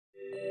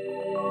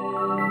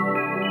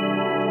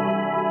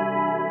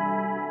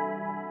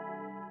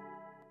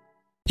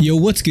Yo,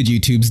 what's good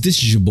YouTubes? This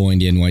is your boy in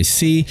the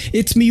NYC.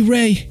 It's me,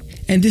 Ray,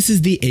 and this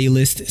is the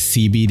A-List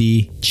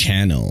CBD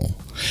channel.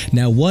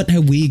 Now, what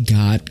have we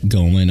got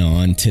going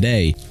on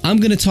today? I'm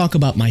gonna talk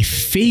about my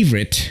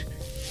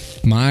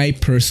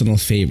personal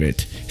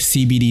favorite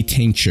CBD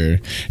tincture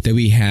that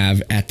we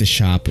have at the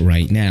shop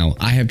right now.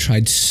 I have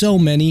tried so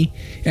many,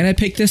 and I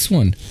picked this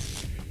one.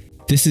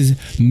 This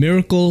is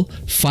Miracle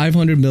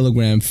 500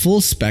 milligram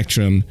full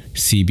spectrum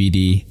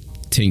CBD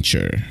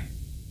tincture.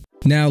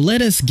 Now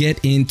let us get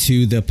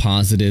into the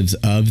positives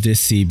of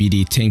this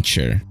CBD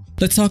tincture.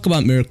 Let's talk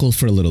about Miracle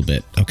for a little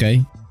bit,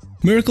 okay?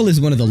 Miracle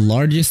is one of the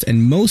largest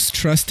and most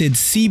trusted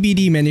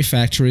CBD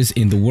manufacturers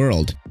in the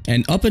world.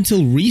 And up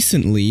until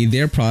recently,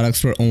 their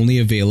products were only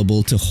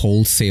available to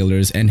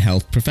wholesalers and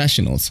health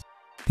professionals.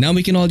 Now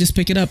we can all just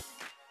pick it up.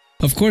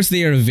 Of course,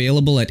 they are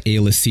available at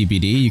A-List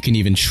CBD. You can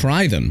even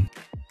try them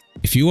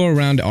if you are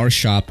around our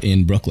shop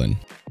in Brooklyn.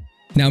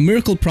 Now,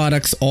 Miracle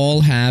products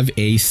all have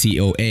a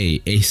COA,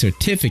 a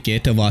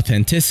Certificate of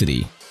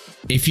Authenticity.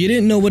 If you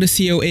didn't know what a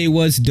COA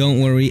was, don't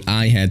worry,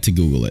 I had to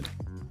Google it.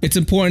 It's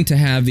important to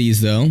have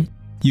these though.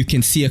 You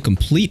can see a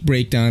complete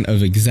breakdown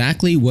of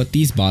exactly what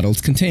these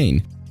bottles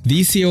contain.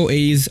 These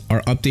COAs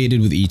are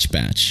updated with each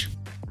batch.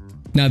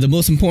 Now, the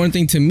most important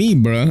thing to me,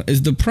 bruh,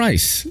 is the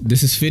price.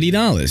 This is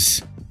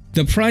 $50.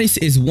 The price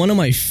is one of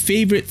my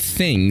favorite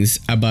things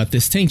about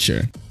this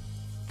tincture.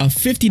 A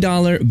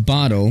 $50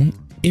 bottle,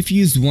 if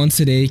used once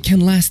a day, can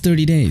last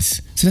 30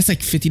 days. So that's like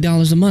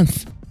 $50 a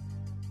month.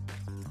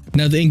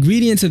 Now, the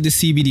ingredients of the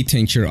CBD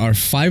tincture are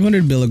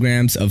 500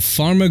 milligrams of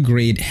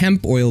pharma-grade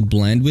hemp oil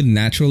blend with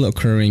natural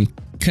occurring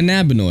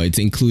cannabinoids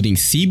including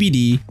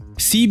CBD,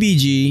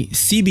 CBG,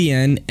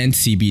 CBN, and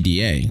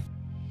CBDA.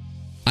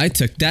 I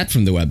took that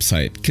from the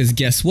website because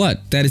guess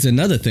what? That is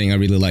another thing I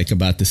really like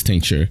about this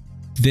tincture.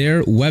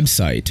 Their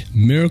website,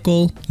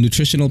 Miracle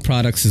Nutritional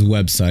Products'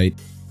 website,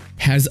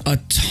 has a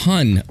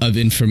ton of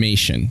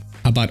information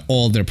about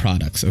all their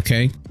products,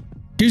 okay?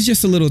 Here's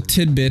just a little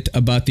tidbit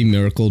about the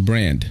Miracle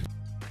brand.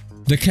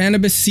 The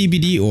cannabis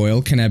CBD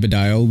oil,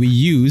 cannabidiol, we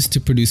use to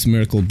produce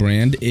Miracle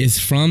brand is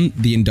from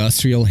the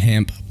industrial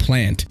hemp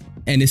plant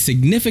and is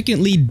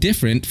significantly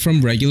different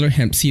from regular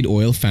hemp seed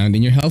oil found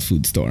in your health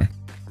food store.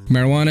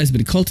 Marijuana has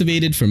been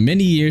cultivated for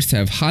many years to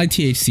have high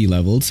THC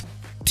levels.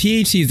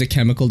 THC is a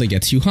chemical that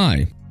gets you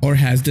high or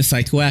has the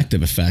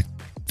psychoactive effect.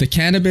 The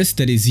cannabis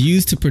that is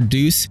used to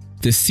produce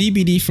the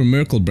CBD from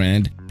Miracle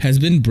brand has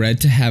been bred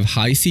to have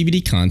high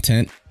CBD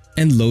content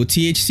and low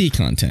THC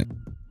content.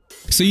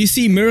 So you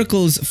see,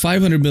 Miracle's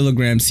 500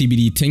 milligram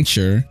CBD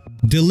tincture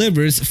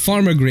delivers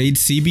pharma-grade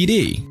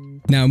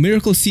CBD. Now,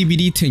 Miracle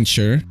CBD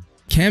tincture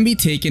can be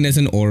taken as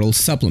an oral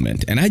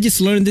supplement, and I just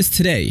learned this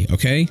today,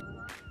 okay?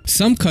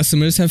 Some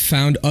customers have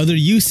found other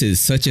uses,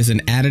 such as an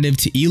additive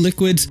to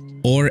e-liquids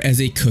or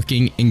as a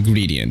cooking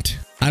ingredient.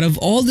 Out of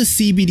all the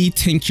CBD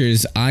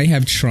tinctures I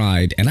have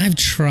tried, and I've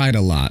tried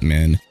a lot,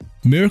 man,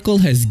 Miracle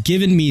has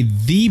given me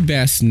the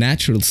best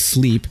natural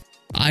sleep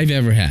I've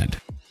ever had.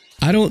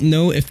 I don't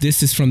know if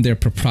this is from their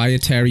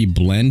proprietary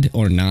blend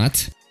or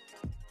not,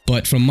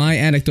 but from my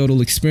anecdotal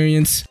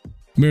experience,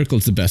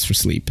 Miracle's the best for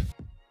sleep.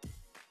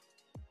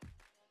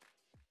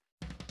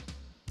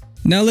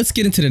 Now let's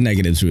get into the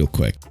negatives real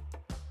quick.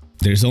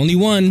 There's only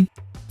one,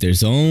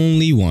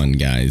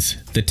 guys,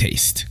 the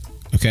taste,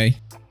 okay?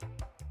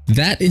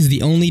 That is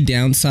the only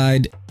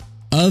downside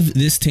of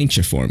this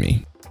tincture for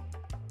me.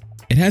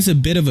 It has a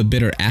bit of a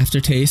bitter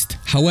aftertaste,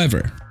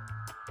 however,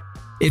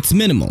 it's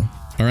minimal,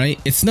 alright?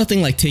 It's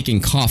nothing like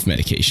taking cough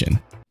medication.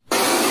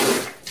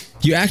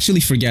 You actually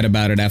forget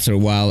about it after a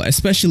while,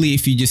 especially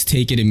if you just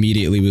take it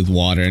immediately with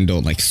water and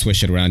don't like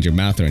swish it around your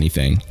mouth or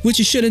anything, which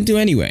you shouldn't do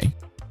anyway.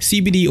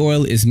 CBD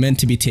oil is meant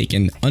to be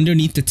taken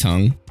underneath the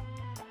tongue.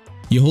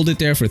 You hold it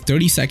there for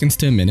 30 seconds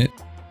to a minute,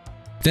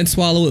 then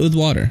swallow it with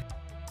water.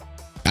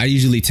 I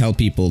usually tell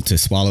people to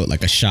swallow it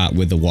like a shot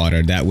with the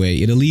water, that way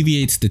it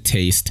alleviates the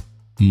taste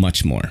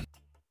much more.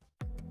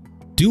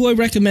 Do I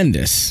recommend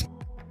this?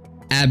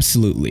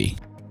 Absolutely.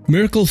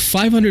 Miracle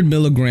 500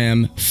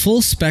 milligram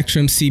full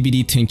spectrum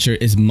CBD tincture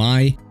is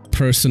my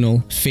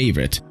personal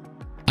favorite.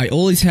 I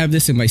always have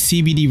this in my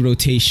CBD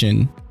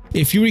rotation.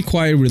 If you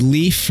require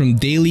relief from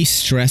daily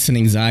stress and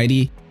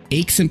anxiety,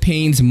 aches and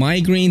pains,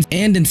 migraines,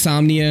 and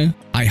insomnia,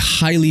 I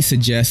highly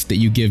suggest that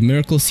you give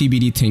Miracle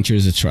CBD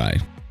tinctures a try.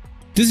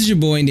 This is your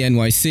boy in the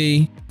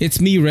NYC.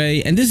 It's me,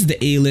 Ray, and this is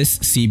the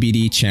A-List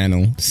CBD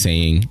channel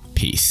saying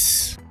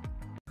peace.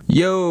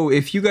 Yo,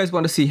 if you guys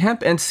want to see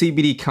hemp and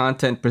CBD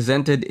content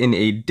presented in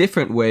a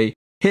different way,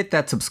 hit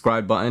that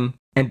subscribe button.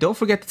 And don't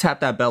forget to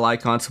tap that bell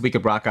icon so we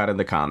can rock out in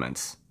the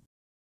comments.